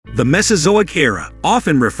The Mesozoic era,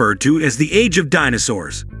 often referred to as the Age of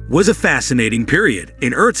Dinosaurs, was a fascinating period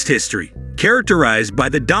in Earth's history, characterized by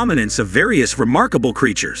the dominance of various remarkable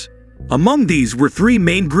creatures. Among these were three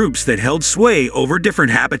main groups that held sway over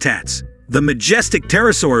different habitats: the majestic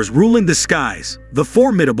pterosaurs ruling the skies, the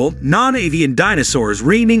formidable, non-avian dinosaurs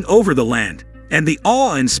reigning over the land, and the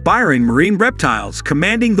awe-inspiring marine reptiles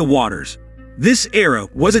commanding the waters. This era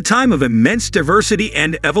was a time of immense diversity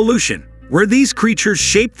and evolution, where these creatures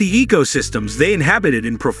shaped the ecosystems they inhabited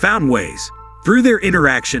in profound ways. Through their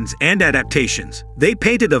interactions and adaptations, they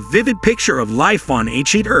painted a vivid picture of life on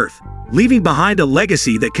ancient Earth, leaving behind a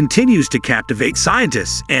legacy that continues to captivate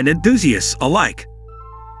scientists and enthusiasts alike.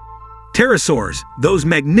 Pterosaurs, those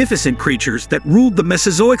magnificent creatures that ruled the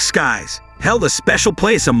Mesozoic skies, held a special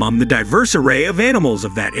place among the diverse array of animals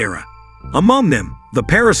of that era. Among them, the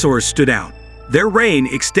Pterosaurs stood out, their reign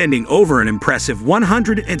extending over an impressive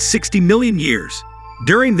 160 million years.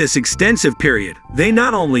 During this extensive period, they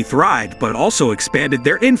not only thrived but also expanded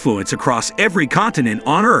their influence across every continent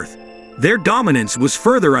on Earth. Their dominance was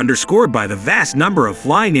further underscored by the vast number of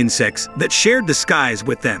flying insects that shared the skies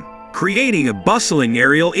with them, creating a bustling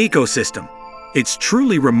aerial ecosystem. It's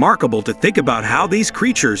truly remarkable to think about how these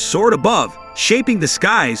creatures soared above, shaping the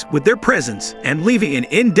skies with their presence and leaving an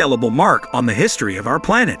indelible mark on the history of our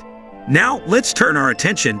planet. Now, let's turn our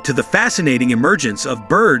attention to the fascinating emergence of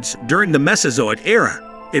birds during the Mesozoic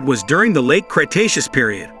era. It was during the late Cretaceous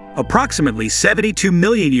period, approximately 72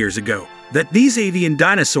 million years ago, that these avian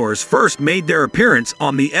dinosaurs first made their appearance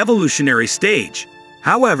on the evolutionary stage.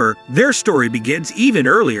 However, their story begins even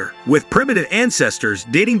earlier, with primitive ancestors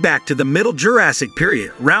dating back to the Middle Jurassic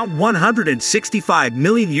period, around 165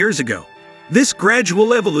 million years ago. This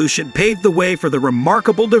gradual evolution paved the way for the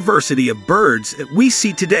remarkable diversity of birds that we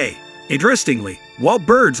see today. Interestingly, while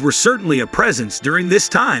birds were certainly a presence during this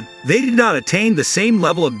time, they did not attain the same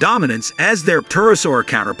level of dominance as their pterosaur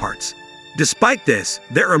counterparts. Despite this,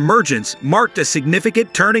 their emergence marked a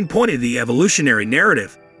significant turning point in the evolutionary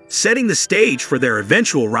narrative, setting the stage for their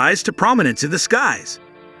eventual rise to prominence in the skies.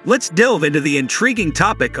 Let's delve into the intriguing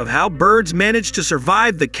topic of how birds managed to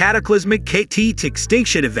survive the cataclysmic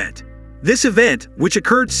Extinction event. This event, which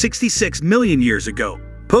occurred 66 million years ago,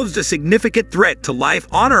 posed a significant threat to life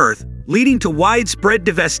on Earth, leading to widespread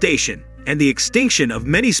devastation and the extinction of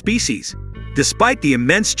many species. Despite the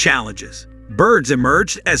immense challenges, birds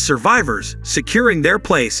emerged as survivors, securing their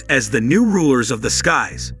place as the new rulers of the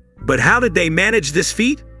skies. But how did they manage this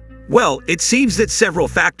feat? Well, it seems that several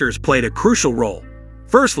factors played a crucial role.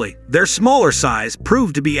 Firstly, their smaller size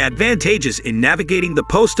proved to be advantageous in navigating the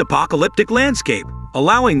post-apocalyptic landscape,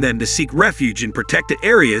 allowing them to seek refuge in protected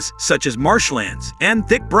areas such as marshlands and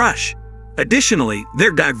thick brush. Additionally,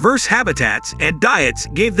 their diverse habitats and diets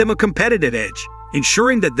gave them a competitive edge,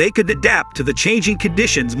 ensuring that they could adapt to the changing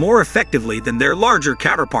conditions more effectively than their larger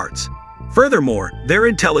counterparts. Furthermore, their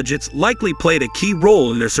intelligence likely played a key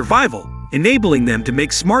role in their survival, enabling them to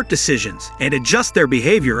make smart decisions and adjust their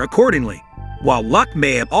behavior accordingly. While luck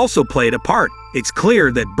may have also played a part, it's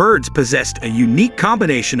clear that birds possessed a unique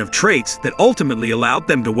combination of traits that ultimately allowed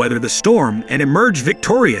them to weather the storm and emerge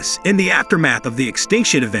victorious in the aftermath of the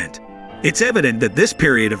extinction event. It's evident that this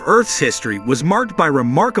period of Earth's history was marked by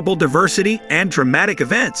remarkable diversity and dramatic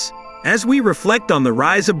events. As we reflect on the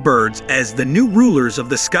rise of birds as the new rulers of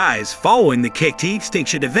the skies following the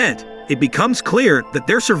Extinction event, it becomes clear that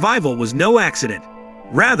their survival was no accident.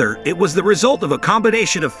 Rather, it was the result of a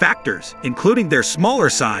combination of factors, including their smaller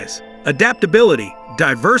size, adaptability,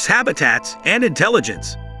 diverse habitats, and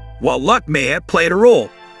intelligence. While luck may have played a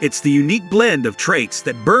role, it's the unique blend of traits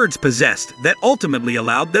that birds possessed that ultimately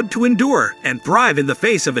allowed them to endure and thrive in the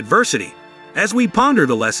face of adversity. As we ponder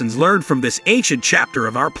the lessons learned from this ancient chapter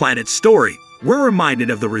of our planet's story, we're reminded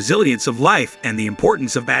of the resilience of life and the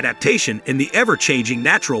importance of adaptation in the ever-changing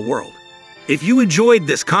natural world. If you enjoyed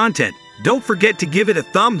this content, don't forget to give it a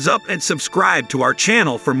thumbs up and subscribe to our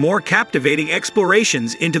channel for more captivating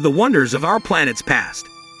explorations into the wonders of our planet's past.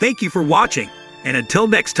 Thank you for watching, and until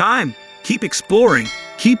next time, keep exploring,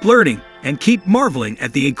 keep learning, and keep marveling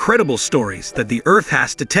at the incredible stories that the Earth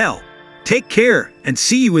has to tell. Take care, and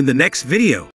see you in the next video.